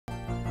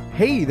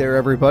Hey there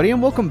everybody,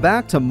 and welcome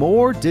back to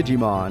more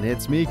Digimon.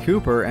 It's me,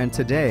 Cooper, and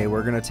today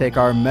we're going to take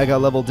our Mega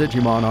level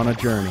Digimon on a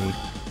journey.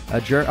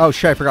 Oh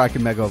shit, I forgot I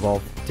can Mega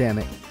Evolve. Damn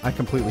it. I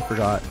completely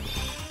forgot.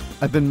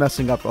 I've been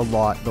messing up a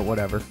lot, but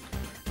whatever.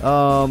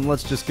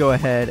 Let's just go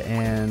ahead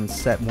and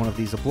set one of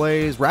these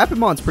ablaze.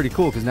 Rapidmon's pretty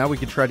cool, because now we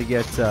can try to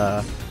get,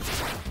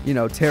 you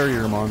know,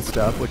 Terriermon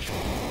stuff, which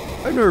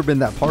I've never been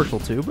that partial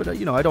to, but,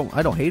 you know, I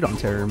don't hate on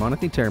Terriermon. I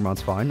think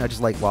Terriermon's fine. I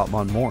just like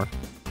Lopmon more.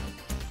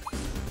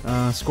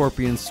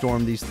 Scorpions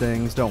storm these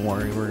things. Don't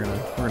worry, we're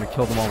gonna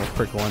kill them all with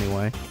Prickle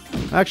anyway.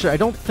 Actually, I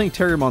don't think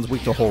Terriermon's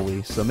weak to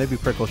Holy, so maybe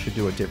Prickle should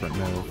do a different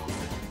move.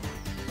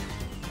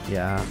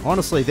 Yeah,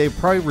 honestly, they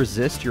probably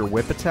resist your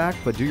whip attack,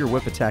 but do your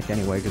whip attack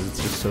anyway because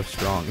it's just so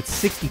strong. It's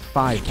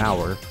 65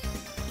 power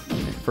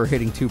for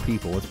hitting two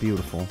people. It's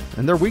beautiful,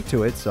 and they're weak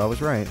to it, so I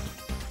was right.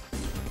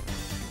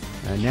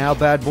 And now,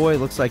 bad boy,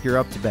 looks like you're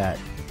up to bat.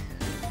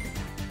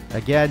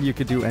 Again, you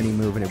could do any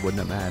move and it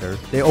wouldn't matter.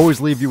 They always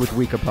leave you with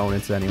weak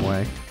opponents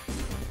anyway.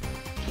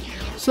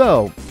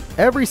 So,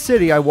 every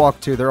city I walk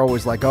to, they're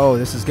always like, oh,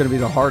 this is going to be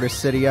the hardest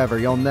city ever.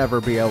 You'll never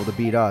be able to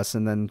beat us.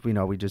 And then, you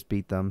know, we just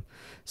beat them.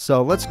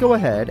 So, let's go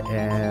ahead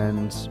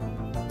and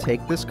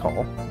take this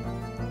call.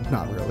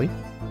 Not really.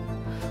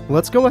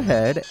 Let's go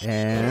ahead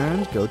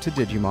and go to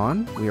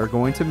Digimon. We are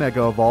going to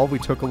Mega Evolve. We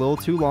took a little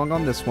too long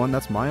on this one.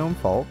 That's my own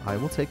fault. I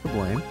will take the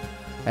blame.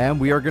 And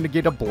we are going to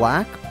get a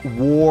Black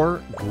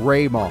War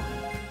Greymon.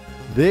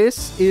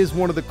 This is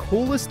one of the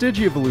coolest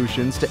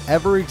Digi-evolutions to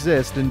ever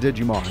exist in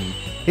Digimon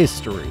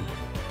history.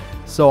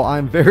 So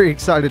I'm very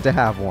excited to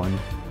have one.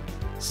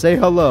 Say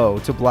hello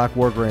to Black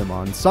War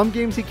Greymon. Some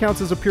games he counts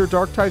as a pure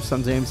dark type,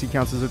 some games he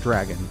counts as a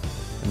dragon.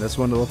 And this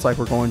one it looks like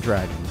we're going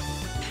dragon.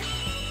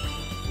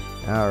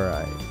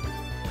 Alright.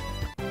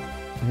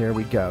 Here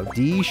we go.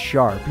 D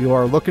sharp. You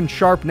are looking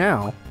sharp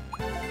now.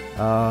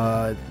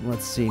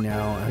 Let's see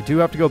now. I do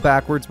have to go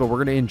backwards, but we're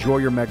going to enjoy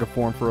your Mega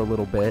Form for a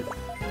little bit.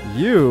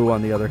 You,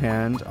 on the other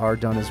hand, are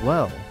done as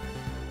well.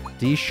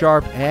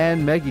 D-Sharp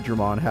and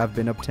Megidramon have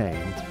been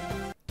obtained.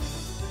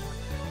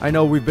 I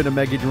know we've been a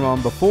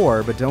Megidramon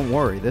before, but don't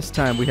worry. This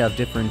time we have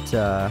different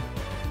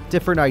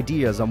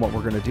ideas on what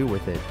we're going to do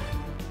with it.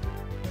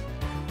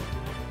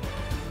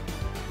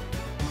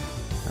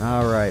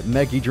 Alright,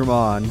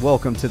 Megidramon,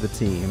 welcome to the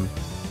team.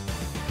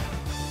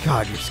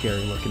 God, you're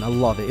scary looking. I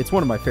love it. It's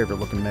one of my favorite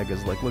looking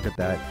Megas. Like, look at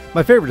that.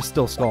 My favorite is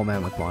still Skull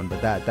Mammothmon,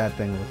 but that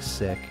thing looks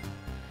sick.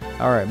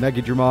 Alright,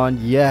 Megidramon.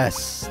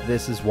 Yes,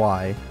 this is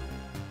why.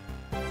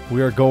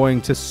 We are going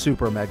to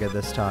Super Mega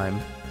this time.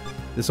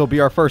 This will be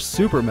our first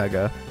Super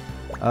Mega.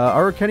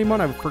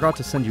 Arukenimon, I forgot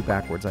to send you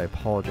backwards. I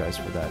apologize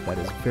for that. That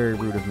is very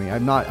rude of me.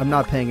 I'm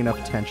not paying enough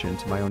attention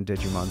to my own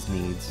Digimon's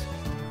needs.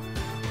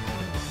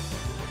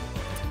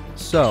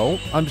 So,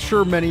 I'm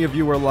sure many of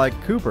you are like,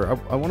 Cooper,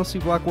 I want to see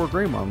Black War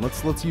Greymon.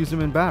 Let's use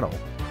him in battle.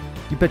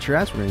 You bet your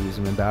ass we're going to use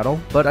him in battle,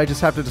 but I just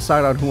have to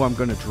decide on who I'm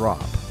going to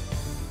drop.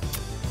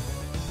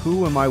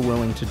 Who am I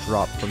willing to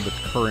drop from the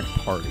current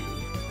party?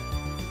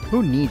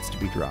 Who needs to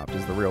be dropped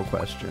is the real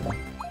question.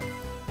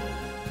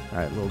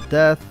 Alright, little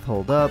death,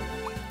 hold up.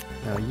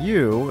 Now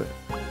you,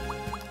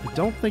 I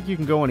don't think you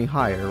can go any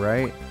higher,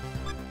 right?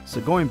 So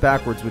going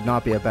backwards would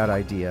not be a bad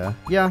idea.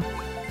 Yeah,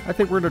 I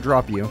think we're going to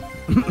drop you.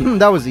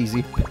 That was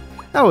easy.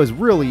 That was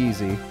really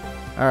easy.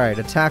 Alright,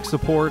 attack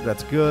support,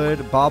 that's good.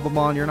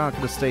 Babamon, you're not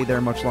going to stay there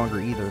much longer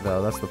either,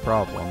 though. That's the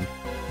problem.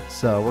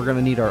 So we're going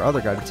to need our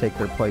other guy to take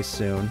their place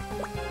soon.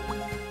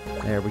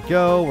 There we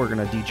go. We're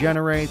going to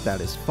degenerate. That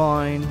is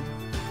fine.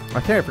 I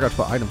think I forgot to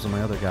put items on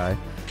my other guy.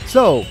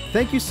 So,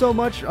 thank you so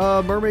much,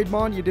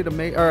 Mermaidmon. You did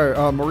amazing.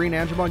 Marine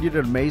Angemon, you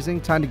did amazing.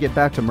 Time to get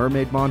back to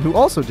Mermaidmon, who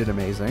also did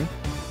amazing.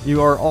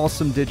 You are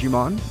awesome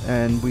Digimon,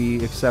 and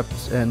we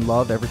accept and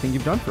love everything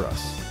you've done for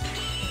us.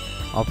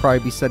 I'll probably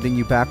be sending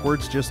you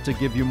backwards just to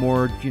give you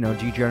more, you know,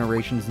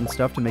 degenerations and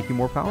stuff to make you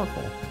more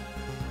powerful.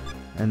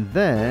 And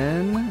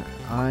then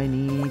I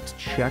need to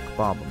check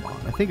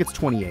Babamon. I think it's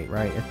 28,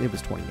 right? It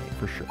was 28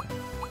 for sure.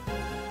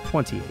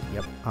 28,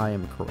 yep, I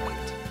am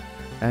correct.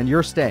 And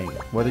you're staying.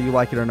 Whether you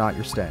like it or not,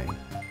 you're staying.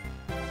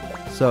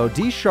 So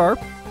D-Sharp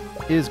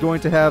is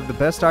going to have the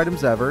best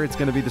items ever. It's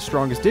going to be the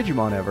strongest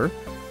Digimon ever.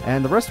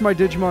 And the rest of my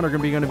Digimon are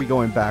going to be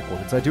going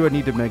backwards. I do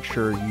need to make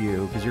sure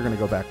you, because you're going to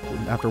go back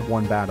after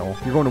one battle.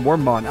 You're going to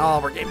Wormmon.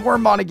 Oh, we're getting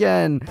Wormmon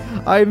again.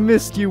 I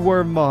missed you,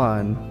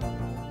 Wormmon.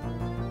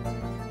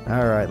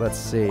 Alright, let's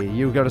see.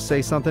 You got to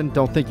say something?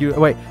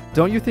 Wait,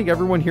 don't you think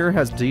everyone here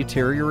has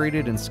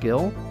deteriorated in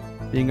skill?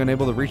 Being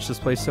unable to reach this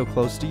place so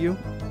close to you?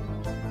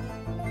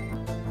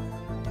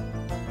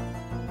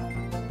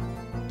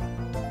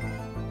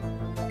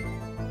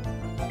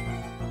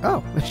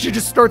 Oh, she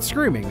just starts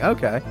screaming.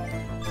 Okay.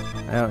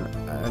 I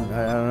don't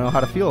know how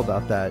to feel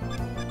about that.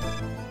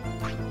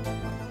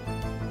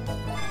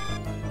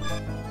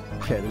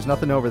 Okay, there's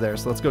nothing over there,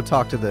 so let's go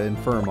talk to the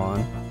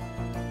Infirmon.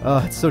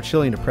 It's so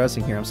chilly and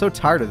depressing here. I'm so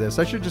tired of this.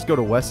 I should just go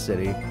to West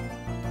City.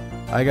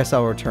 I guess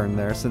I'll return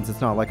there, since it's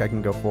not like I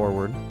can go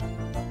forward.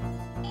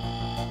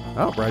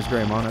 Oh, Rise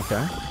Greymon,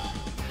 okay.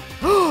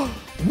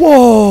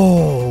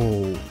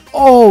 Whoa!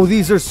 Oh,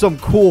 these are some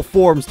cool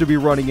forms to be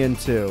running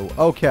into.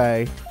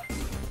 Okay.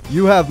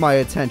 You have my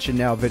attention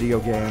now, video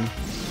game.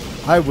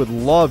 I would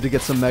love to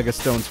get some Mega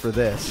Stones for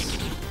this.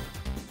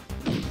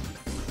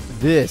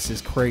 This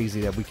is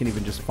crazy that we can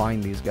even just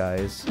find these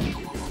guys.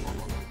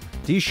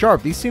 D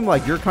Sharp, these seem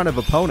like your kind of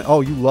opponent.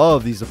 Oh, you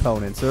love these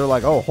opponents. They're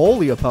like, oh,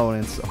 holy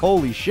opponents.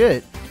 Holy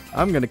shit.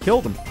 I'm going to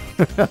kill them.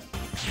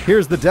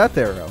 Here's the death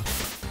arrow.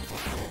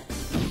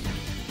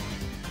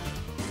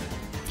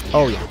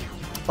 Oh, yeah.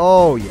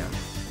 Oh, yeah.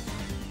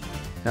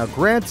 Now,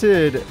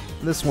 granted,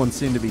 this one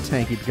seemed to be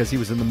tanky because he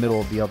was in the middle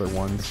of the other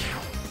ones.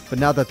 But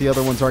now that the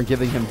other ones aren't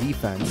giving him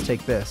defense,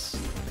 take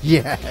this.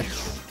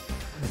 Yes.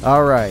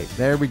 All right,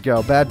 there we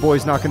go. Bad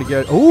Boy's not going to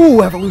get...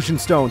 Ooh, Evolution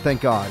Stone,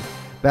 thank God.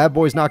 Bad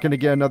Boy's not going to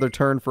get another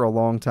turn for a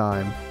long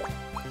time.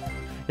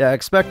 Yeah,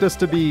 expect us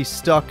to be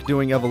stuck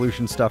doing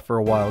evolution stuff for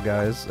a while,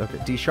 guys. Okay,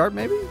 D Sharp,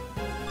 maybe?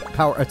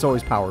 Power. It's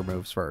always power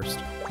moves first.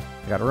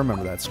 I got to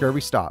remember that.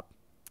 Scurvy, stop.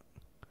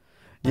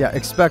 Yeah,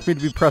 expect me to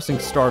be pressing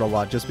start a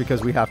lot just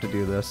because we have to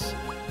do this.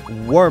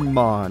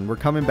 Wormmon, we're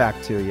coming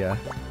back to you.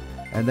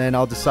 And then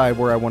I'll decide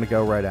where I want to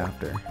go right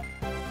after.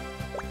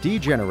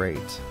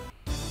 Degenerate.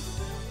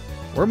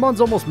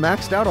 Wormmon's almost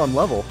maxed out on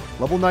level.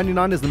 Level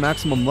 99 is the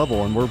maximum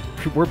level, and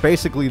we're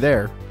basically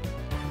there.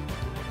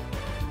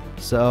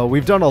 So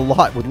we've done a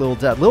lot with Lil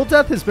Death. Lil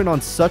Death has been on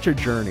such a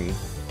journey.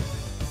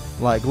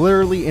 Like,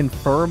 literally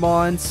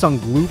Infirmon,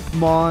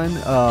 Sungloopmon,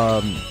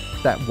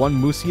 that one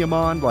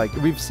Musiamon. Like,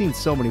 we've seen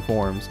so many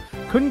forms.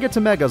 Couldn't get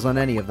to Megas on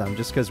any of them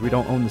just because we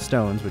don't own the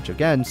stones, which,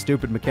 again,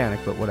 stupid mechanic,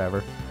 but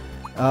whatever.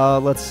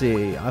 Let's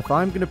see. If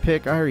I'm going to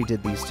pick... I already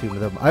did these two of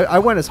them. I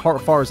went as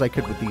far as I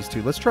could with these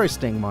two. Let's try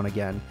Stingmon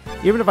again.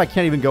 Even if I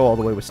can't even go all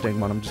the way with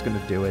Stingmon, I'm just going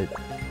to do it.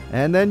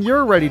 And then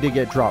you're ready to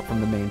get dropped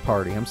from the main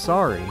party. I'm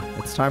sorry.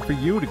 It's time for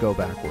you to go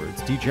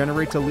backwards.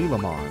 Degenerate to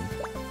Lilamon.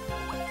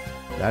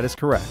 That is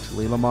correct.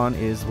 Lilamon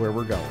is where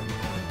we're going.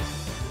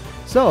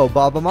 So,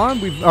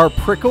 Bobamon, our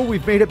Prickle,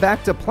 we've made it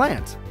back to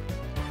Plant.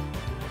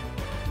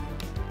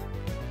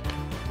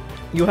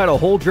 You had a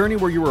whole journey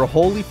where you were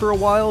holy for a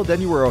while,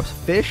 then you were a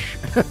fish,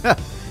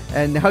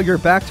 and now you're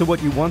back to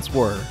what you once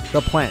were,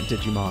 the Plant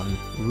Digimon,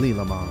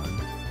 Lilamon.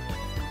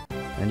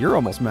 And you're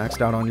almost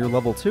maxed out on your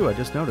level 2, I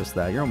just noticed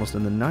that. You're almost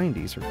in the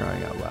 90s for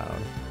crying out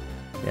loud.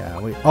 Yeah,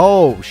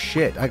 oh,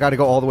 shit, I gotta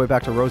go all the way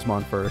back to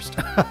Rosemon first.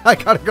 I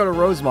gotta go to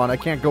Rosemon, I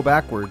can't go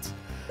backwards.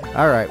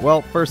 Alright,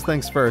 well, first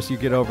things first, you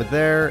get over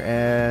there,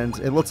 and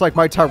it looks like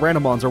my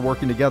Tyrannomons are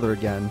working together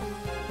again.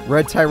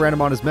 Red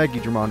Tyrannomon is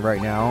Megidramon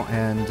right now,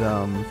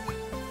 and,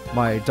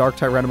 my Dark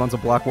Tyrannomon's a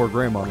Black War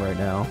Greymon right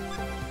now.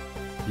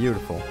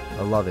 Beautiful.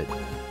 I love it.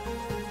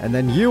 And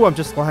then you, I'm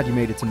just glad you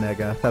made it to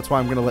Mega. That's why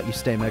I'm going to let you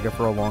stay Mega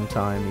for a long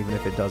time, even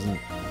if it doesn't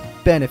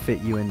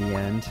benefit you in the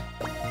end.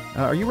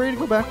 Are you ready to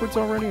go backwards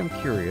already? I'm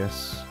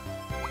curious.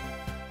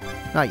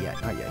 Not yet,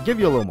 not yet. Give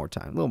you a little more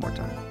time, a little more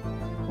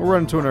time. We'll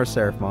run into another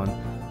Seraphmon.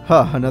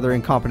 Huh, another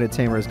incompetent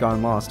tamer has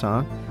gone lost,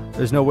 huh?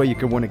 There's no way you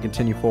can win and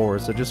continue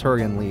forward, so just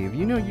hurry and leave.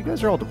 You know, you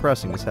guys are all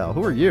depressing as hell.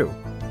 Who are you?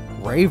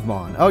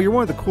 Bravemon. Oh, you're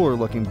one of the cooler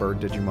looking bird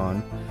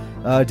Digimon.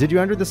 Did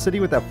you enter the city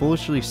with that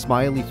foolishly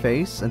smiley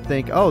face and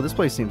think, oh, this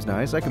place seems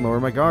nice, I can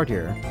lower my guard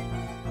here?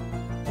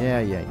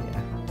 Yeah.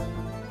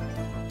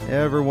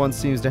 Everyone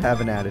seems to have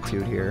an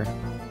attitude here.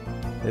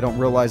 They don't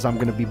realize I'm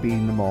going to be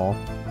beating them all.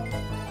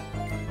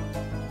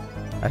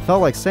 I felt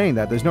like saying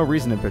that. There's no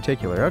reason in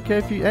particular. Okay,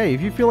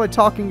 if you feel like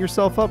talking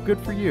yourself up, good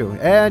for you.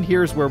 And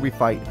here's where we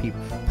fight people.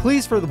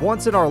 Please, for the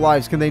once in our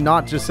lives, can they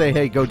not just say,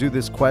 hey, go do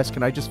this quest?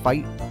 Can I just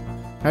fight?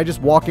 Can I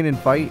just walk in and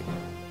fight?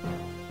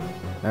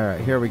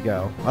 Alright, here we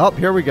go. Oh,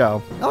 here we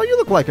go. Oh, you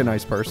look like a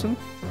nice person.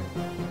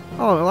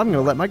 Oh, well, I'm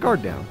going to let my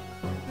guard down.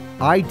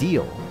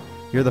 Ideal.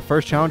 You're the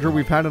first challenger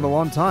we've had in a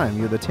long time.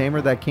 You're the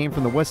tamer that came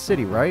from the West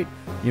City, right?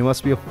 You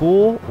must be a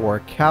fool or a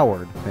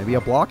coward. Maybe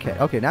a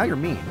blockhead. Okay, now you're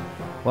mean.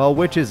 Well,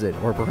 which is it?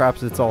 Or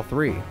perhaps it's all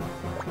three.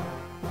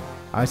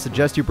 I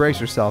suggest you brace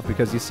yourself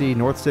because you see,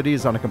 North City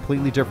is on a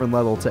completely different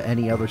level to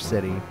any other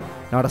city.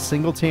 Not a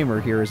single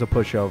tamer here is a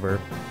pushover.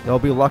 They'll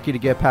be lucky to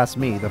get past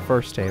me, the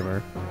first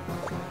tamer.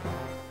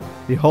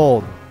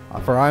 Behold,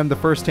 for I am the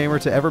first tamer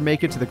to ever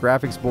make it to the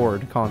graphics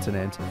board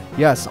continent.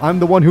 Yes, I'm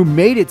the one who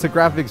made it to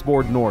graphics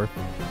board north.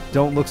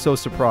 Don't look so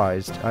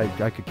surprised.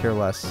 I could care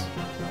less.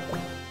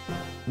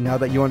 Now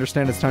that you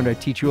understand, it's time to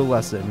teach you a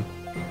lesson.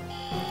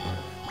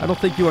 I don't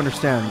think you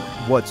understand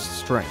what's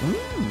strength.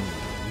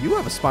 You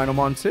have a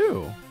Spinalmon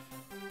too.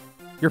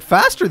 You're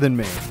faster than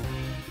me.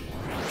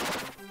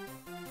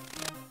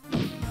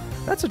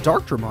 That's a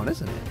Darkdramon,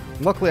 isn't it?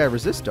 Luckily, I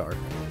resist Dark.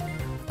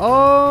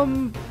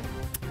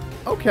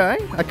 Okay.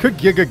 I could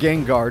Giga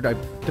Gengar. I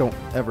don't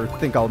ever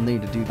think I'll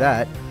need to do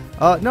that.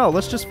 No,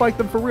 let's just fight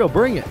them for real.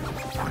 Bring it.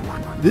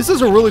 This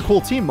is a really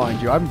cool team,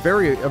 mind you. I'm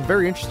very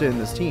interested in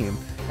this team.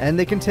 And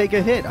they can take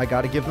a hit. I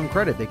gotta give them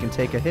credit. They can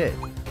take a hit.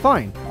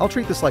 Fine. I'll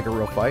treat this like a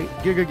real fight.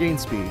 Giga gain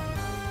speed.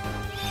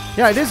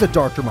 Yeah, it is a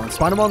Darkdramon.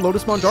 Spinalmon,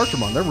 Lotusmon,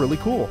 Darkdramon. They're really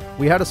cool.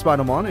 We had a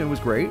Spinalmon, and it was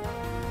great.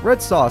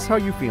 Red Sauce, how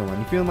you feeling?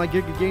 You feeling like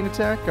Giga gain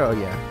attack? Oh,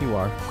 yeah, you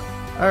are.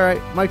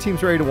 Alright, my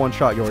team's ready to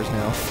one-shot yours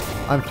now.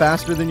 I'm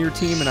faster than your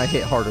team, and I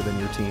hit harder than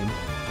your team.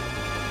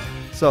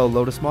 So,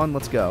 Lotusmon,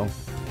 let's go.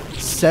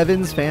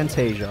 Seven's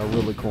Fantasia, a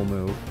really cool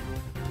move.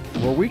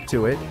 We're weak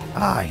to it.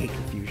 Ah, I hate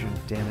confusion.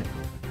 Damn it.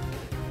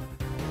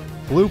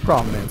 Blue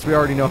Prominence. We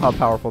already know how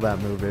powerful that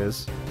move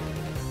is.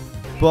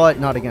 But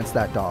not against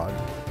that dog.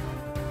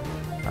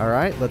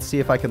 Alright, let's see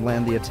if I can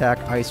land the attack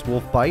Ice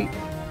Wolf Bite.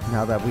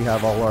 Now that we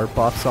have all our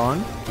buffs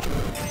on.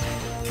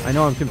 I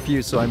know I'm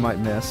confused, so I might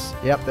miss.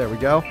 Yep, there we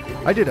go.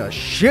 I did a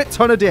shit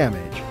ton of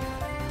damage.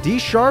 D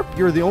Sharp,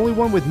 you're the only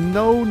one with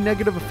no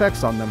negative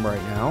effects on them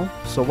right now.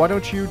 So why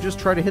don't you just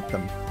try to hit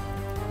them?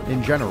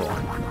 In general.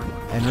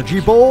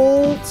 Energy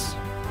Bolts!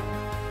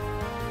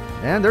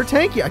 And they're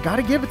tanky. I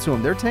gotta give it to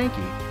them. They're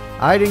tanky.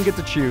 I didn't get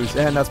to choose,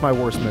 and that's my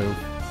worst move.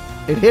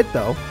 It hit,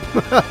 though.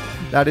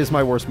 That is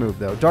my worst move,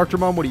 though. Dr.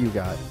 Mom, what do you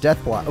got?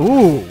 Death Blast.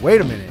 Ooh,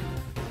 wait a minute.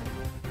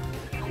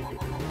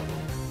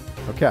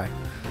 Okay.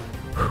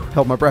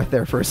 Held my breath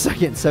there for a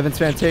second. Seven's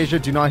Fantasia,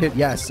 do not hit.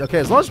 Yes. Okay,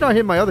 as long as you're not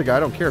hitting my other guy, I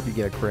don't care if you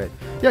get a crit.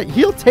 Yeah,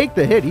 he'll take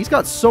the hit. He's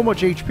got so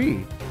much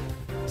HP.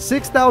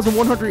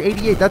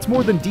 6,188. That's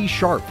more than D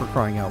Sharp, for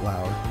crying out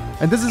loud.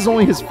 And this is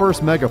only his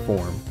first Mega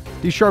form.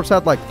 D Sharp's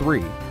had like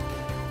 3.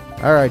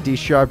 Alright, D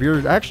Sharp,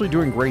 you're actually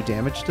doing great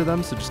damage to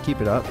them, so just keep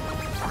it up.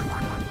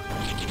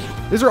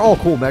 These are all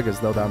cool Megas,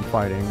 though, that I'm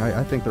fighting.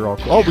 I think they're all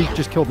cool. Oh, we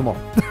just killed them all.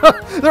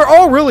 They're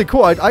all really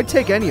cool. I'd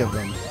take any of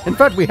them. In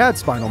fact, we had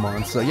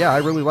Spinalmon, so yeah, I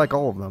really like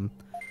all of them.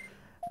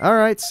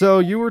 Alright, so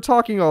you were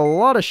talking a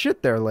lot of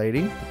shit there,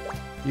 lady.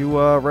 You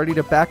ready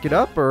to back it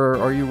up, or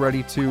are you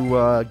ready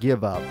to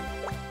give up?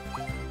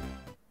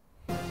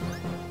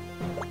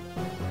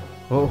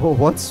 Oh,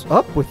 what's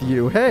up with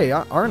you? Hey,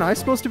 aren't I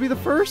supposed to be the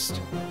first?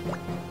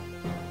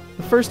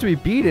 The first to be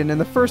beaten and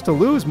the first to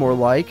lose, more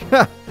like.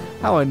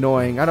 How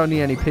annoying. I don't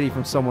need any pity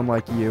from someone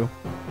like you.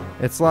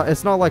 It's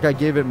not like I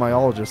gave it my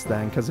all just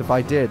then, because if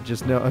I did,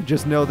 just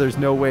know there's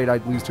no way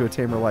I'd lose to a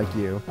tamer like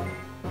you.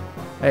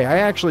 Hey, I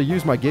actually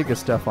used my Giga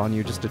stuff on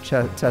you just to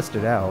test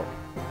it out.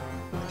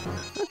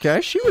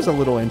 Okay, she was a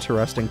little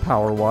interesting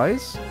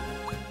power-wise.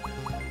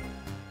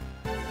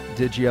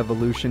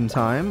 Digi-evolution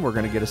time. We're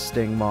going to get a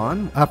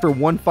Stingmon. After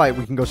one fight,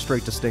 we can go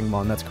straight to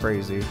Stingmon. That's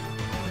crazy.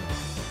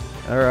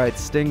 Alright,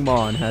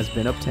 Stingmon has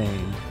been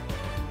obtained.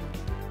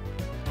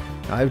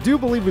 I do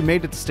believe we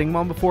made it to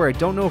Stingmon before. I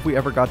don't know if we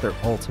ever got their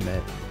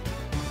ultimate.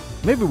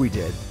 Maybe we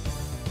did.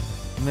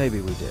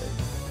 Maybe we did.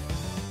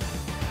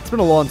 It's been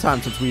a long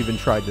time since we even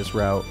tried this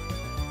route.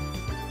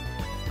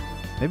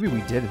 Maybe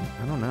we didn't.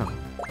 I don't know.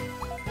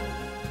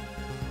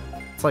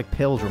 It's like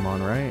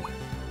Paildramon, right?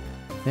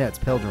 Yeah, it's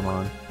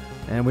Paildramon.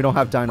 And we don't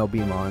have Dino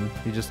Beamon.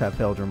 We just have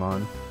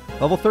Paildramon.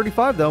 Level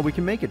 35, though. We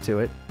can make it to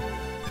it.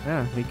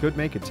 Yeah, we could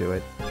make it to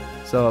it.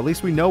 So at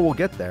least we know we'll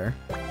get there.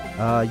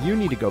 You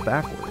need to go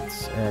backwards.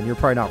 And you're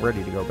probably not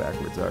ready to go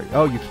backwards, are you?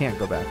 Oh, you can't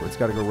go backwards.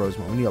 Gotta go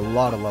Rosemont. We need a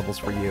lot of levels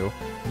for you.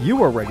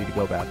 You are ready to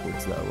go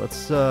backwards,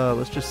 though.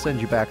 Let's just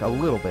send you back a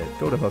little bit.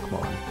 Go to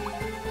Hookmon.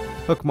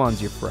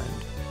 Hookmon's your friend.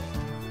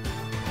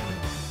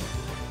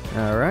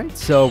 Alright,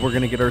 so we're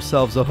going to get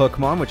ourselves a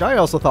Hookmon, which I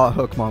also thought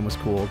Hookmon was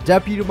cool.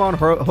 Deputymon,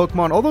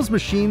 Hookmon, all those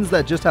machines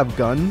that just have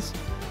guns.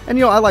 And,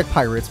 you know, I like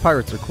pirates.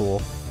 Pirates are cool.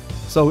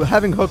 So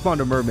having Hookmon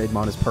to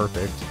Mermaidmon is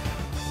perfect.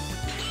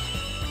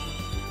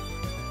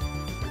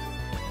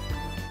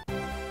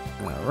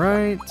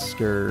 Alright,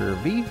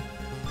 Scurvy.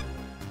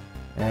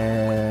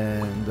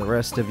 And the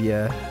rest of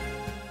you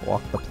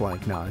walk the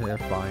plank. Nah, they're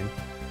fine.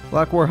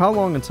 Blackwar, how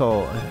long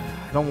until...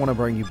 I don't want to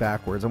bring you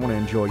backwards. I want to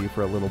enjoy you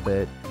for a little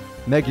bit.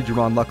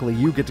 Megidramon, luckily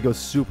you get to go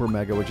Super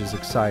Mega, which is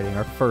exciting.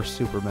 Our first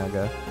Super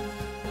Mega.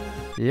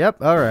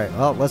 Yep, alright.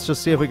 Well, let's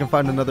just see if we can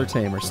find another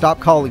tamer. Stop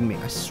calling me.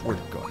 I swear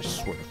to God. I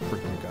swear to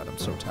freaking God. I'm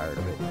so tired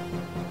of it.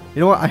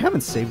 You know what? I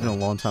haven't saved in a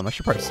long time. I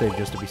should probably save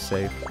just to be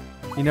safe.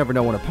 You never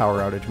know when a power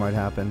outage might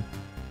happen.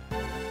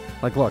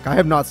 Like, look, I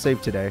have not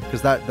saved today,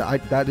 because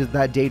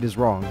that date is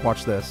wrong.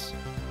 Watch this.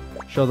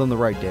 Show them the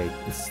right date.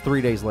 It's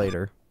 3 days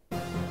later.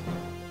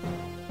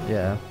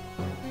 Yeah.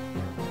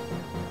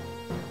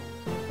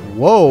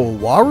 Whoa,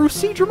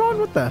 Waruseedramon?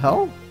 What the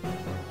hell?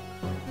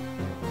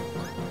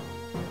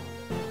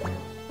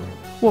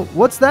 Well,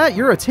 what's that?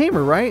 You're a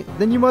tamer, right?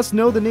 Then you must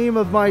know the name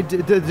of my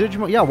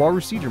Digimon. Yeah,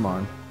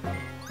 Waruseedramon.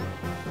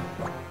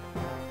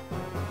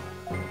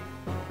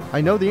 I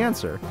know the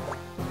answer.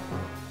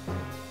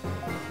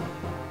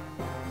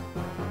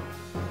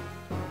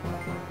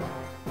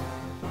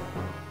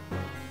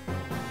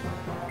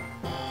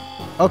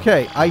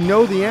 Okay, I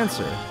know the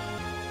answer.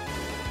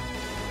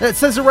 It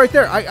says it right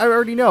there. I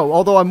already know.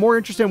 Although I'm more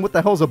interested in what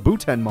the hell's a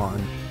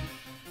Butenmon.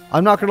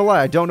 I'm not gonna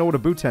lie. I don't know what a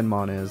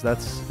Butenmon is.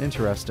 That's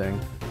interesting.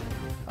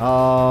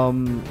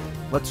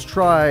 Let's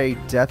try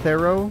Death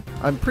Arrow.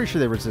 I'm pretty sure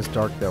they resist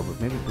Dark though,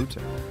 but maybe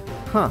Buten.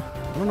 Huh.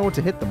 I don't know what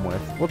to hit them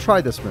with. We'll try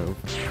this move.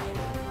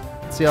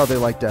 Let's see how they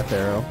like Death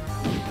Arrow.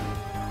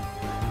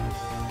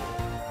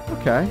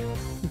 Okay.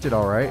 You did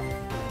alright.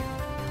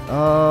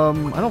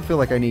 I don't feel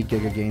like I need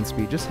Giga Gain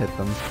Speed. Just hit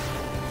them.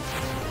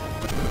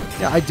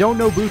 Yeah, I don't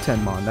know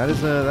Butenmon. That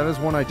is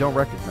one I don't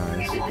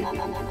recognize.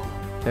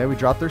 Okay, we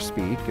dropped their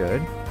speed.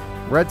 Good.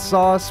 Red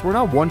Sauce, we're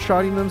not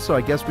one-shotting them, so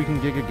I guess we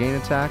can Giga Gain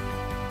attack.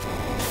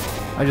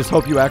 I just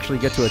hope you actually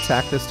get to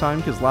attack this time,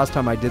 because last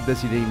time I did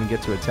this, you didn't even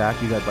get to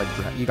attack. You got, like,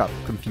 you got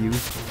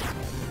confused.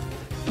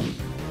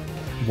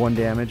 1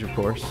 damage, of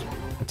course.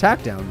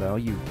 Attack down, though,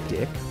 you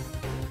dick.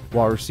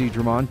 Walrus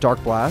Seedramon,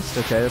 Dark Blast.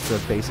 Okay, that's a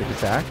basic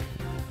attack.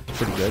 It's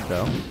pretty good,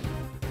 though.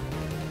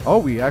 Oh,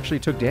 we actually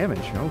took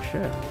damage. Oh,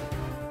 shit.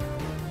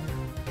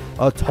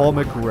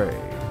 Atomic Ray.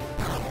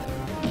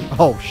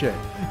 Oh, shit.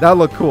 That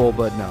looked cool,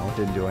 but no,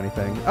 didn't do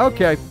anything.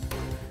 Okay.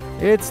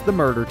 It's the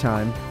murder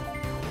time.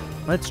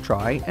 Let's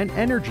try an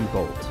Energy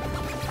Bolt.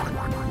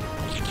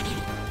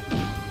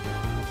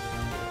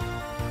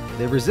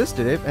 They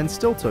resisted it and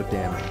still took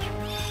damage.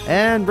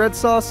 And Red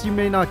Sauce, you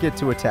may not get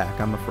to attack,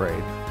 I'm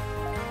afraid.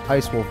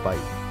 Ice Wolf Bite.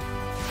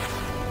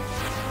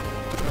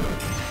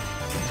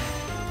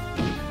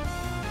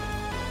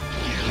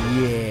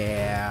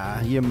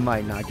 Yeah, you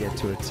might not get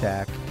to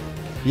attack.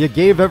 You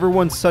gave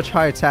everyone such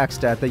high attack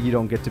stat that you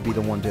don't get to be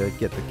the one to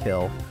get the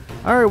kill.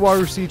 Alright,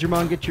 Water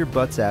Seedramon, get your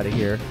butts out of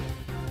here.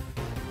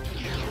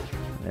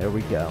 There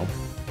we go.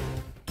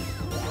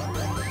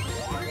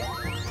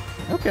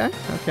 Okay,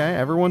 okay,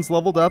 everyone's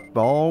leveled up,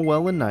 all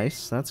well and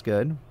nice. That's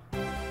good.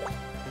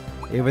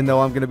 Even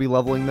though I'm going to be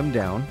leveling them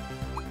down.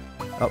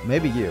 Oh,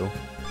 maybe you.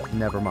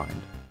 Never mind.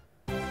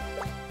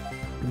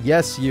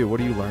 Yes, you. What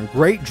do you learn?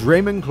 Great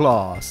Draymond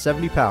Claw,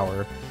 70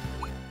 power.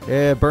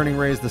 Yeah, Burning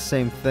Ray is the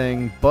same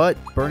thing, but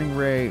Burning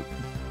Ray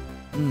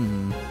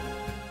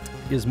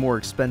is more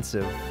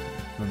expensive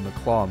than the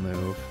Claw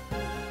move.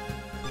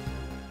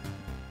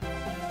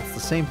 It's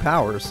the same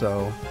power,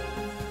 so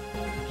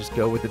just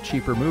go with the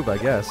cheaper move, I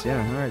guess.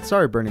 Yeah, alright.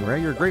 Sorry, Burning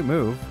Ray. You're a great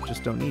move.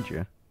 Just don't need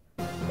you.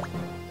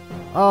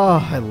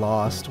 Oh, I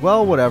lost.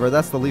 Well, whatever.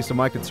 That's the least of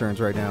my concerns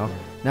right now.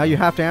 Now you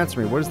have to answer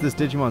me. What is this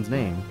Digimon's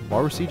name?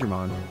 Walrus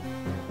Seedramon.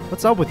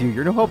 What's up with you?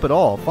 You're no hope at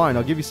all. Fine,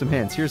 I'll give you some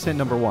hints. Here's hint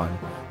number 1.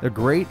 They're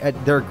great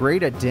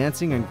at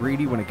dancing and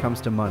greedy when it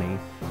comes to money.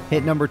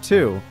 Hint number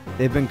 2.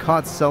 They've been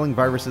caught selling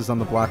viruses on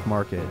the black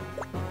market.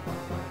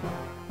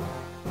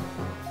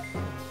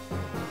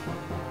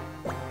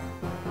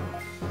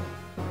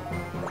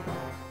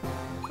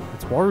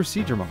 It's Walrus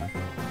Seedramon.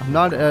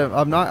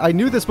 I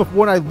knew this before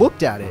when I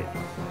looked at it.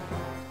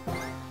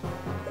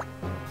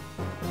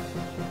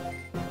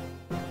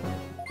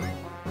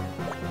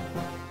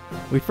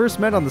 We first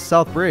met on the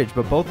South Bridge,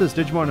 but both this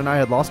Digimon and I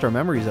had lost our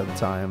memories at the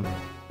time.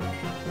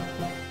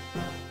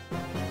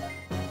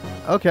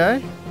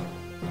 Okay.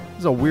 This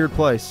is a weird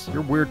place.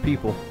 You're weird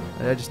people.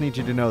 I just need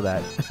you to know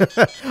that.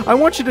 I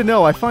want you to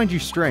know I find you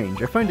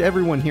strange. I find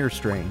everyone here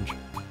strange.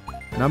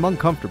 And I'm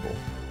uncomfortable.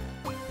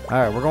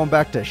 Alright, we're going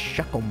back to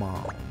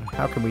Shakomon.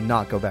 How can we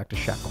not go back to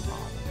Shakomon?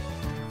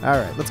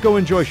 Alright, let's go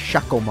enjoy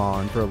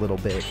Shakomon for a little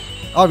bit.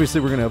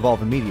 Obviously, we're going to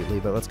evolve immediately,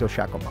 but let's go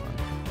Shakomon.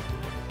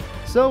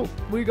 So,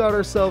 we got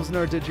ourselves in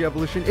our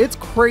Digi-Evolution. It's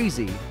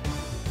crazy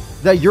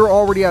that you're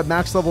already at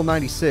max level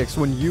 96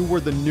 when you were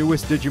the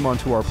newest Digimon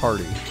to our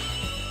party.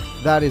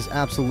 That is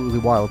absolutely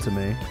wild to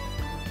me.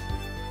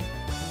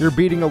 You're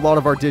beating a lot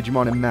of our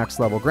Digimon in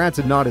max level.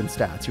 Granted, not in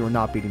stats. You are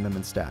not beating them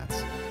in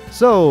stats.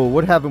 So,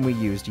 what haven't we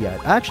used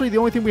yet? Actually, the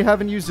only thing we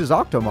haven't used is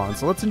Octomon,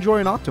 so let's enjoy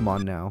an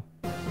Octomon now.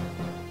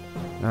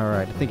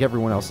 Alright, I think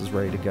everyone else is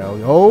ready to go.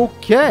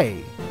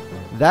 Okay!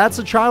 That's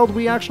a child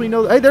we actually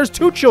know. Hey, there's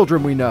 2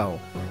 children we know!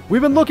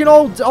 We've been looking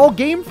all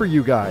game for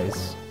you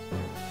guys.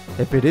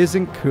 If it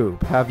isn't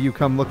Coop, have you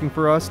come looking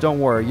for us? Don't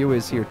worry, you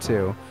is here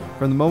too.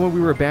 From the moment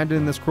we were abandoned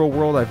in this cruel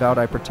world, I vowed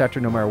I'd protect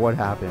her no matter what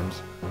happened.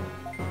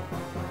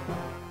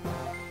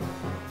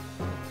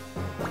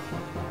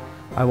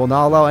 I will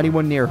not allow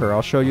anyone near her.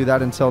 I'll show you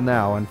that until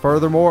now. And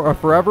furthermore, or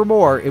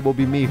forevermore, it will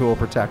be me who will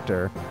protect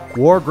her.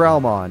 War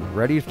Growlmon,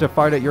 ready to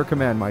fight at your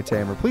command, my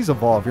tamer. Please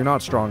evolve. You're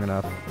not strong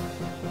enough.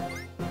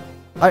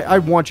 I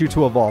want you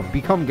to evolve.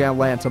 Become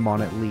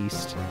Galantamon at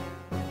least.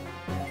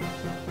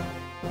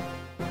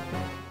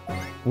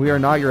 We are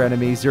not your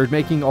enemies. You're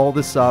making all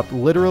this up.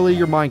 Literally,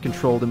 you're mind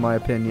controlled, in my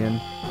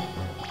opinion.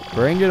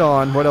 Bring it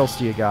on. What else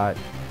do you got?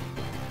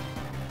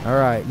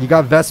 Alright, you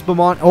got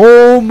Vespamon.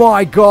 Oh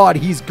my god,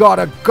 he's got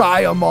a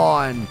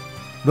Gaiamon.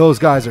 Those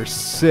guys are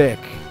sick.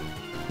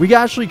 We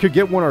actually could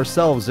get one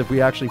ourselves if we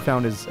actually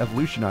found his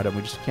evolution item.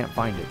 We just can't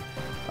find it.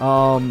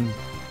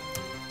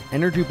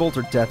 Energy Bolt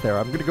or Death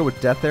Arrow? I'm going to go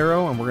with Death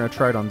Arrow, and we're going to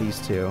try it on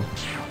these 2.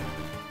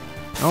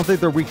 I don't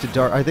think they're weak to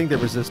dark. I think they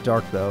resist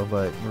dark, though,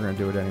 but we're going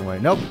to do it anyway.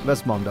 Nope,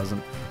 Vespamon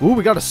doesn't. Ooh,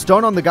 we got a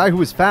stun on the guy who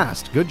was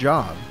fast. Good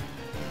job.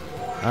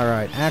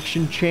 Alright,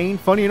 Action Chain.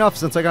 Funny enough,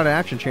 since I got an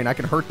Action Chain, I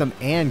can hurt them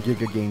and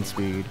Giga Gain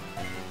Speed.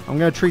 I'm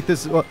going to treat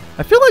this... Well,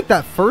 I feel like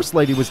that first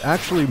lady was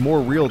actually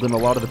more real than a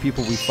lot of the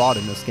people we fought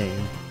in this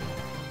game.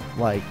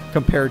 Like,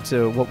 compared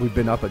to what we've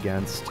been up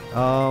against.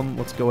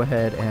 Let's go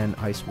ahead and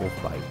Ice Wolf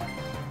Bite.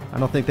 I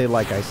don't think they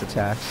like ice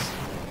attacks.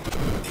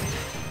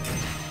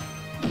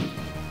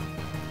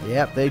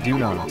 Yep, they do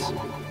not.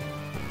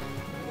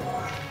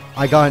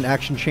 I got an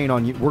Action Chain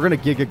on you. We're going to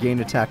Giga Gain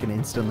attack and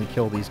instantly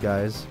kill these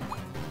guys.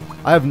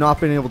 I have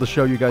not been able to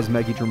show you guys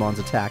Megidramon's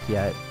attack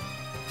yet.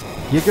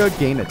 Giga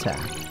Gain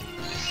attack.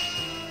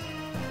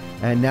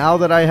 And now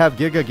that I have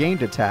Giga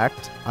gained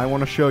attacked, I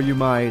want to show you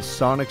my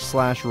Sonic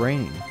Slash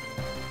Rain.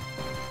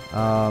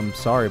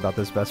 Sorry about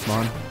this,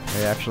 Vestmon.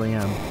 I actually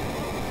am.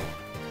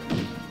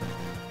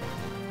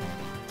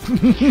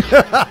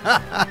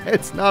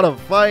 It's not a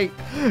fight.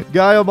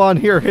 Gaiamon,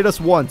 here, hit us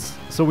once,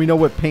 so we know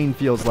what pain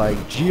feels like.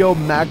 Geo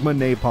Magma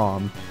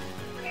Napalm.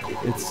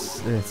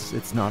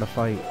 It's not a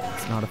fight.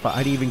 It's not a fight.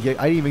 I didn't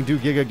even do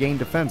Giga Gain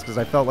Defense because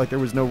I felt like there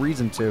was no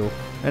reason to,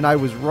 and I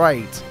was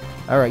right.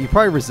 All right, you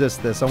probably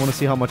resist this. I want to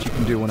see how much you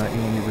can do when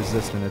you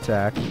resist an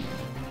attack.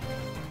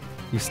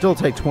 You still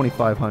take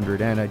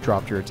 2,500, and I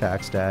dropped your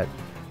attack stat.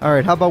 All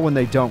right, how about when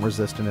they don't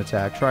resist an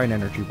attack? Try an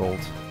Energy Bolt.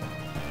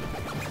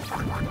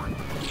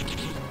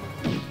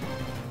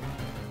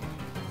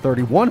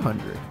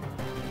 3,100.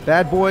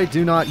 Bad boy,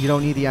 you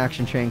don't need the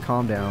action chain.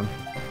 Calm down.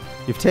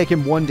 You've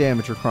taken 1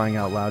 damage for crying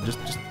out loud. Just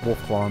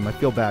Wolf Claw him. I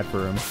feel bad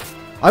for him.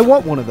 I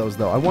want one of those,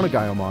 though. I want a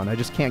Gaiamon. I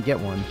just can't get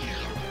one.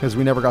 Because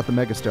we never got the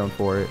Mega Stone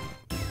for it.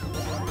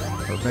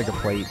 Or Mega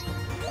Plate.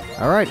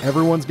 Alright,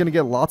 everyone's going to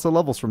get lots of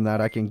levels from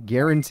that. I can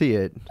guarantee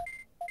it.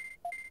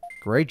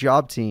 Great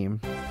job, team.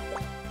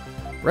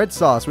 Red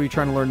Sauce, what are you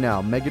trying to learn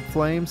now? Mega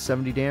Flame,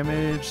 70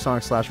 damage.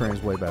 Sonic Slash Rain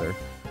is way better.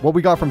 What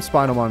we got from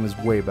Spinalmon is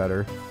way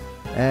better.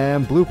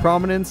 And Blue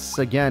Prominence,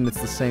 again,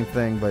 it's the same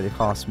thing, but it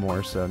costs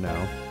more, so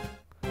no.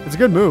 It's a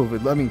good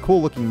move. I mean,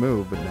 cool looking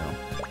move, but no.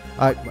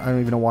 I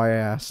don't even know why I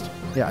asked.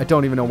 Yeah, I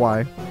don't even know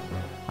why.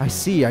 I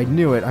see, I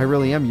knew it. I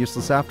really am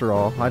useless after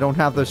all. I don't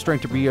have the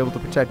strength to be able to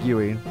protect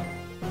Yui.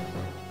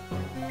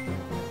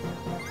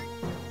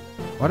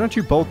 Why don't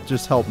you both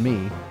just help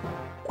me?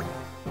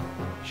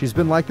 She's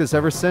been like this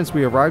ever since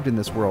we arrived in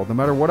this world. No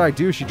matter what I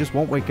do, she just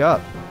won't wake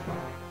up.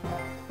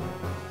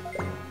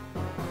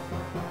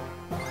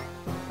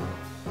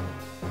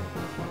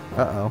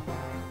 Uh-oh.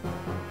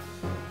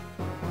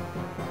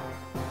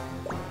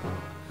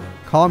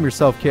 Calm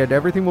yourself, kid.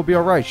 Everything will be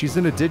alright. She's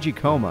in a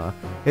Digicoma.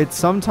 It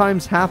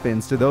sometimes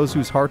happens to those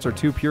whose hearts are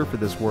too pure for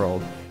this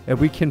world. If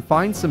we can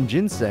find some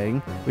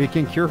ginseng, we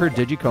can cure her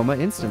Digicoma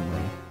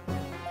instantly.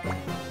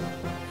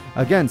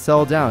 Again,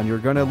 settle down. You're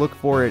going to look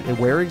for it.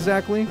 Where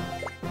exactly?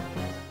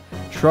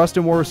 Trust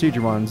in Warrior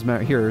Sigermon's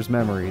hearer's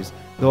memories.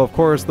 Though, of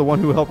course, the one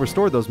who helped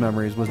restore those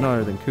memories was none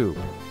other than Coop.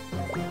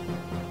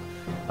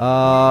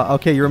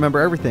 Okay, you remember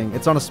everything.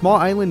 It's on a small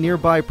island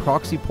nearby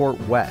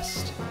Proxyport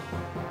West.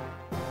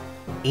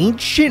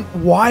 Ancient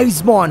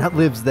Wisemon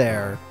lives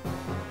there.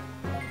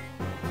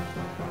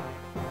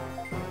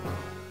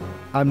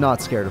 I'm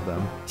not scared of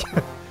them.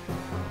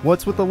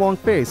 What's with the long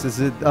face? Is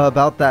it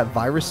about that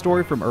virus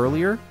story from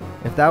earlier?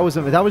 If that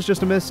was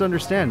just a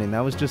misunderstanding.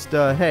 That was just,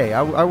 hey,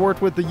 I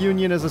worked with the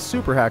Union as a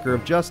super hacker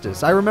of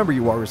justice. I remember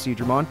you, Warrior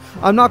Sigermon.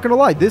 I'm not gonna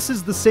lie, this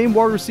is the same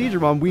Warrior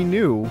Sigermon we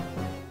knew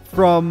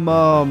from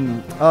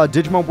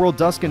Digimon World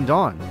Dusk and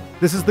Dawn.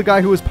 This is the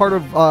guy who was part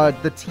of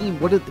the team.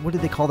 What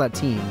did they call that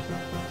team?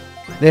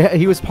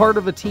 He was part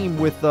of a team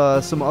with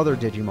some other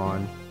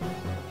Digimon.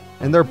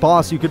 And their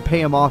boss, you could pay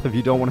him off if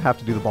you don't want to have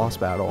to do the boss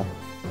battle.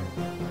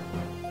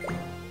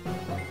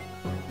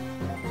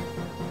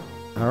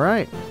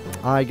 Alright.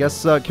 I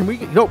guess, can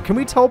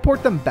we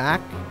teleport them back?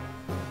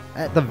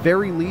 At the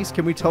very least,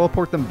 can we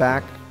teleport them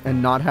back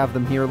and not have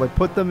them here? Like,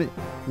 put them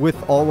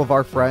with all of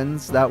our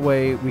friends. That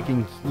way we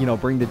can,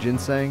 bring the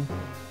ginseng.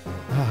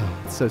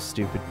 It's so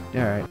stupid.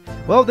 Alright.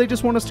 Well, they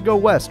just want us to go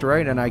west,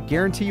 right? And I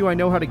guarantee you I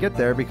know how to get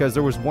there because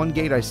there was one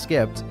gate I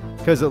skipped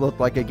because it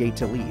looked like a gate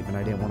to leave and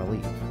I didn't want to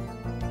leave.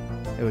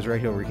 It was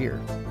right over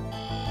here.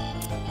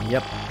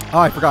 Yep. Oh,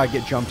 I forgot I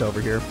get jumped over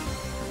here.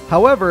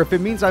 However, if it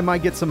means I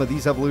might get some of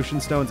these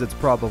evolution stones, it's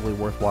probably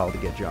worthwhile to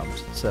get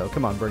jumped. So,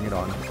 come on, bring it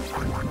on.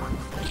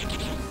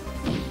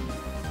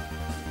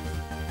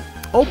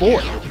 Oh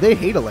boy, they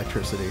hate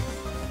electricity.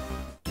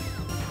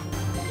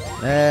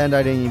 And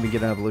I didn't even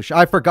get an evolution.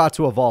 I forgot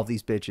to evolve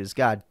these bitches.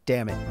 God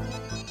damn it.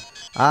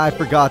 I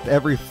forgot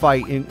every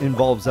fight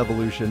involves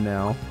evolution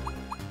now.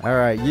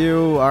 Alright,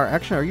 you are...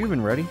 Actually, are you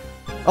even ready?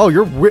 Oh,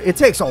 it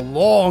takes a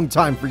long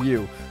time for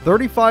you.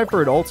 35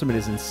 for an ultimate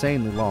is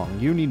insanely long.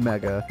 You need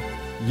Mega.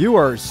 You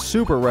are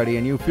super ready,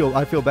 and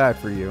I feel bad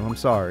for you. I'm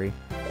sorry.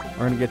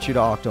 We're gonna get you to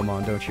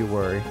Octomon, don't you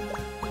worry.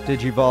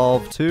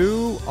 Digivolve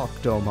to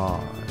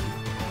Octomon.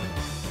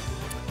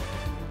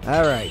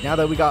 Alright, now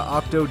that we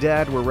got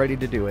Octodad, we're ready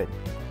to do it.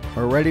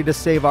 We're ready to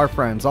save our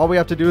friends. All we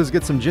have to do is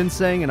get some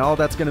ginseng, and all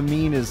that's gonna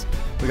mean is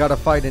we gotta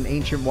fight an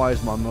Ancient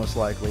Wisemon, most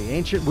likely.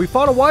 We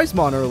fought a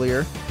Wisemon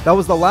earlier. That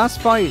was the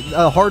last fight,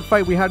 hard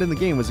fight we had in the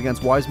game, was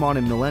against Wisemon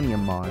and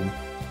Millenniummon.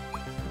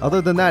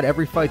 Other than that,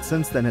 every fight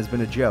since then has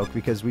been a joke,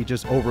 because we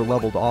just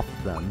over-leveled off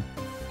of them.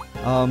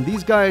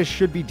 These guys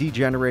should be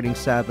degenerating,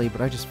 sadly,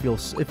 but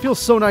it feels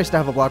so nice to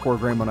have a Black Warrior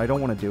Greymon. I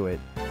don't want to do it.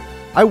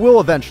 I will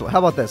eventually. How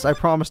about this? I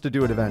promise to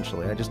do it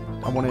eventually.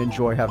 I want to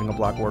enjoy having a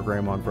Black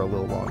Warrior Greymon for a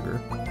little longer.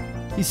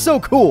 He's so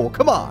cool!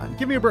 Come on!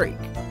 Give me a break!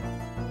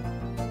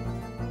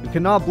 You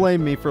cannot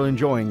blame me for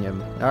enjoying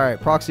him.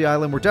 Alright, Proxy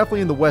Island. We're definitely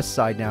in the west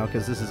side now,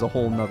 because this is a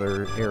whole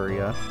nother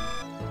area.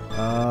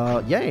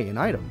 Yay, an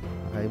item.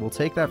 I will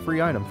take that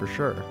free item for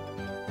sure.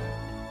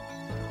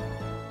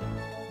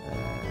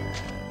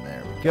 And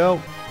there we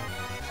go.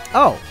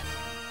 Oh,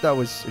 that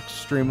was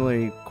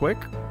extremely quick.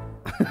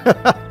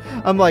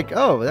 I'm like,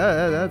 oh,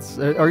 that's...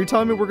 Are you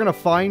telling me we're going to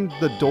find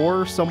the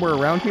door somewhere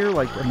around here,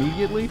 like,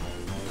 immediately?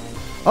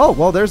 Oh,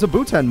 well, there's a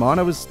Butenmon.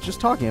 I was just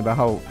talking about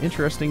how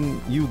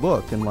interesting you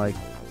look, and, like,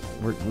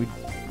 we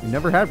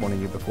never had one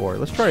of you before.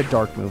 Let's try a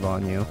dark move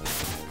on you.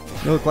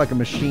 You look like a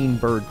machine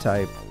bird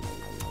type.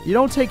 You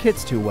don't take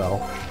hits too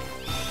well.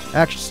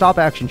 Stop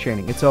action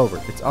chaining. It's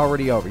over. It's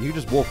already over. You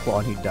just Wolf Claw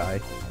and he'd die.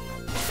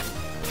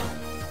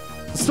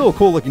 It's still a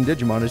cool looking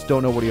Digimon. I just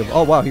don't know what he...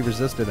 Oh, wow, he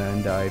resisted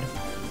and died.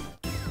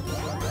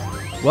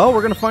 Well,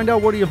 we're going to find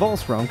out what he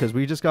evolves from, because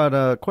we just got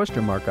a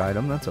question mark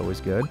item. That's always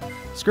good.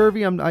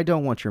 Scurvy, I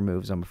don't want your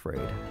moves, I'm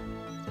afraid.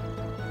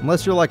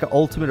 Unless you're like an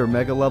ultimate or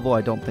mega level, I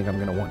don't think I'm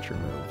going to want your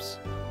moves.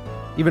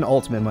 Even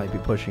ultimate might be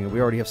pushing it.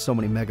 We already have so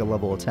many mega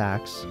level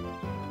attacks.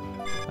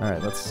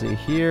 Alright, let's see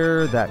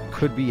here. That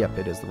could be... Yep,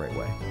 it is the right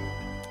way.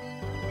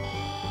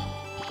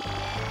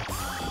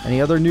 Any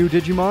other new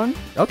Digimon?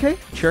 Okay,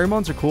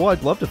 Cherrymons are cool.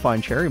 I'd love to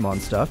find Cherrymon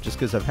stuff, just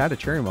because I've had a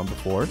Cherrymon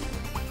before.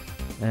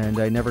 And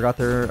I never got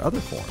their other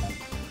form.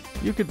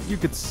 You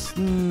could set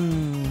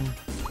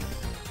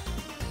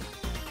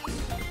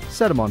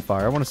them on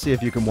fire. I want to see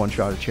if you can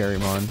one-shot a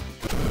Cherrymon.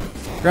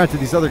 Granted,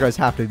 these other guys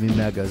have to be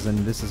Megas, and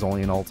this is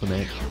only an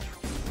Ultimate.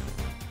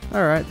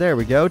 Alright, there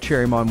we go.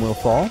 Cherrymon will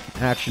fall.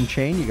 Action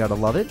Chain, you gotta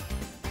love it.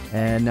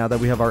 And now that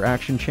we have our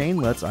Action Chain,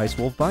 let's Ice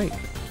Wolf Bite.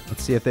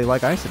 Let's see if they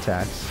like ice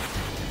attacks.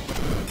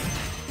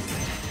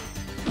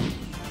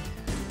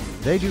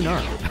 They do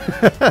not.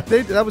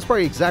 That was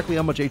probably exactly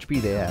how much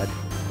HP they had.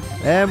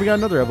 And we got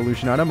another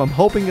evolution item. I'm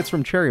hoping it's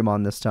from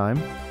Cherrymon this time.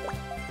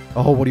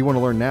 Oh, what do you want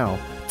to learn now?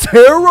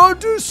 Terra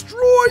Destroyer!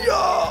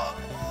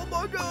 Oh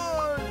my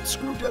god!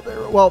 Screw Death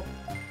Arrow. Well,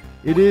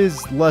 it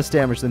is less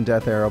damage than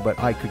Death Arrow, but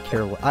I could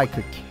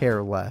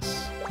care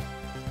less.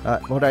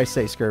 What did I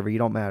say, Scurvy? You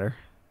don't matter.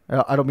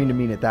 I don't mean to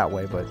mean it that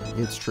way, but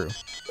it's true.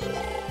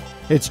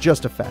 It's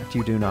just a fact.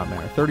 You do not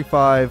matter.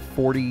 35,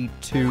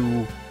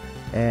 42...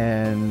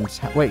 And...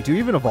 Wait, do you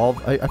even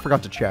evolve? I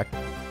forgot to check.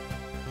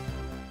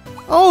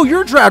 Oh,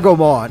 you're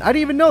Dragomon! I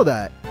didn't even know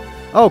that.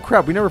 Oh,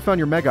 crap. We never found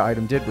your Mega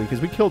item, did we? Because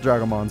we killed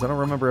Dragomons. I don't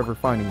remember ever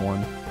finding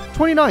one.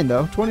 29,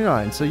 though.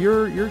 29. So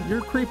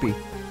you're creepy.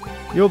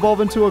 You evolve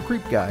into a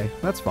creep guy.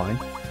 That's fine.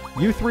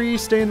 You three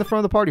stay in the front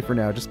of the party for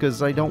now, just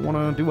because I don't want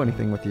to do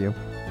anything with you.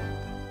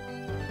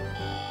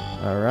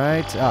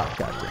 Alright. Oh,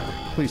 god damn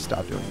it. Please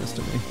stop doing this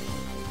to me.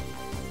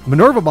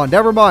 Minervamon.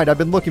 Never mind. I've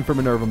been looking for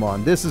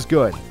Minervamon. This is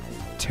good.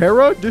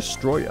 Terra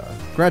Destroyer.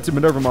 Granted,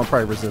 Minervamon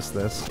probably resists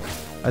this.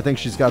 I think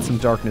she's got some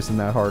darkness in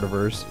that heart of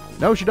hers.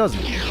 No, she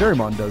doesn't.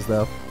 Cherrymon does,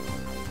 though.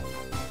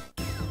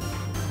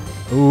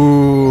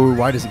 Ooh,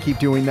 why does it keep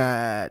doing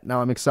that?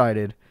 Now I'm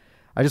excited.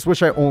 I just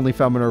wish I only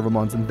found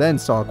Minervamons and then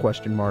saw a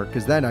question mark,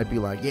 because then I'd be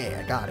like,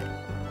 yeah, I got it.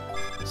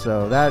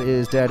 So that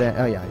is dead end.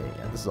 Oh, yeah.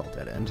 This is all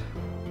dead end.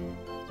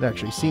 I've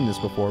actually seen this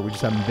before. We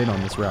just haven't been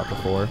on this route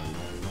before.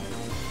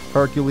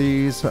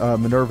 Hercules,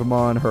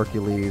 Minervamon,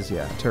 Hercules.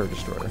 Yeah, Terra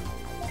Destroyer.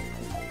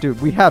 Dude,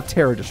 we have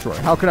Terra Destroyer.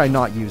 How could I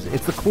not use it?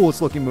 It's the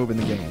coolest looking move in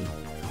the game.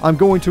 I'm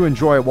going to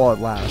enjoy it while it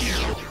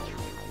lasts.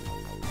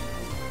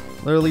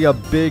 Literally a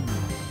big...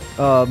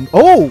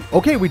 oh!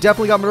 Okay, we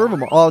definitely got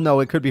Minervamon. Oh, no,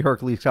 it could be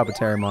Hercules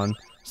Kabuterimon,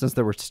 since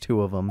there were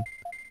two of them.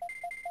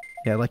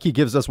 Yeah, like he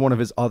gives us one of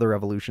his other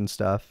evolution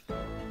stuff. You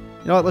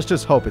know what? Let's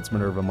just hope it's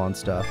Minervamon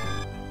stuff.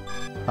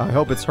 I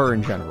hope it's her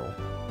in general.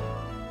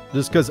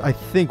 Just because I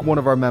think one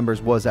of our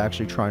members was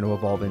actually trying to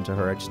evolve into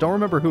her. I just don't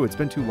remember who. It's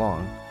been too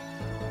long.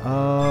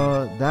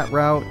 That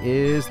route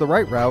is the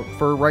right route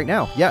for right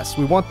now. Yes,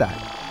 we want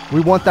that.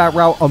 We want that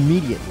route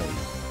immediately.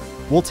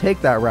 We'll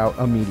take that route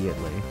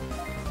immediately.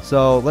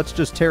 So let's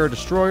just Terra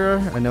Destroyer.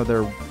 I know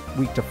they're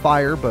weak to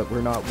fire, but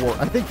we're not war.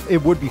 I think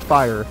it would be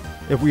fire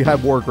if we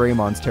had War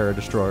Greymon's Terra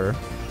Destroyer.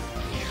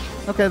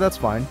 Okay, that's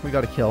fine. We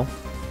got a kill.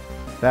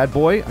 Bad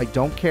boy, I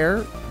don't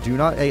care. Do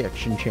not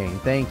action chain.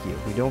 Thank you.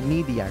 We don't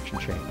need the action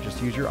chain.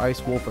 Just use your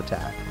Ice Wolf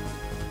attack.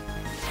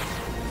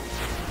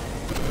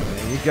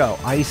 There you go.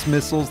 Ice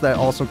missiles that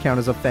also count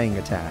as a Fang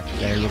attack.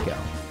 There you go.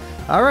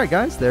 Alright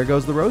guys, there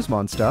goes the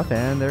Rosemon stuff,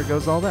 and there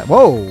goes all that.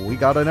 Whoa, we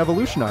got an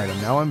evolution item.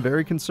 Now I'm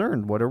very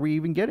concerned. What are we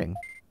even getting?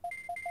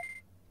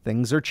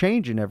 Things are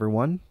changing,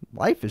 everyone.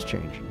 Life is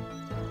changing.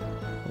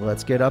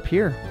 Let's get up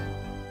here.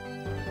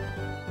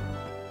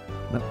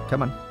 No,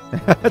 come on.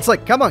 It's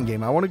like, come on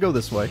game, I want to go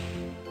this way.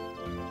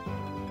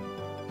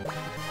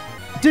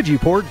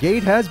 Digiport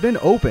gate has been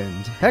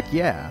opened. Heck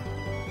yeah.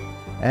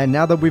 And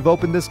now that we've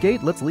opened this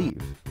gate, let's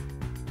leave.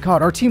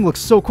 God, our team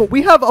looks so cool.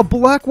 We have a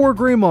Black War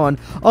Greymon,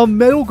 a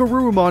Metal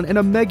Garurumon, and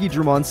a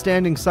Megidramon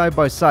standing side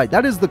by side.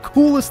 That is the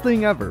coolest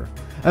thing ever.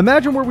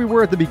 Imagine where we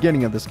were at the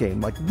beginning of this game.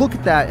 Like, look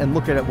at that and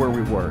look at it where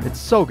we were. It's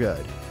so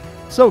good.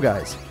 So,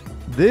 guys,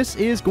 this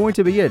is going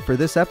to be it for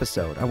this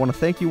episode. I want to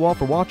thank you all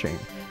for watching.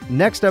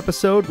 Next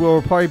episode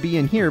will probably be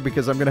in here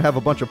because I'm going to have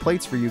a bunch of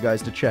plates for you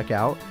guys to check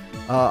out.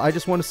 I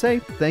just want to say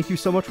thank you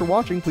so much for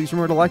watching. Please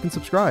remember to like and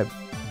subscribe.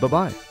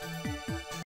 Bye-bye.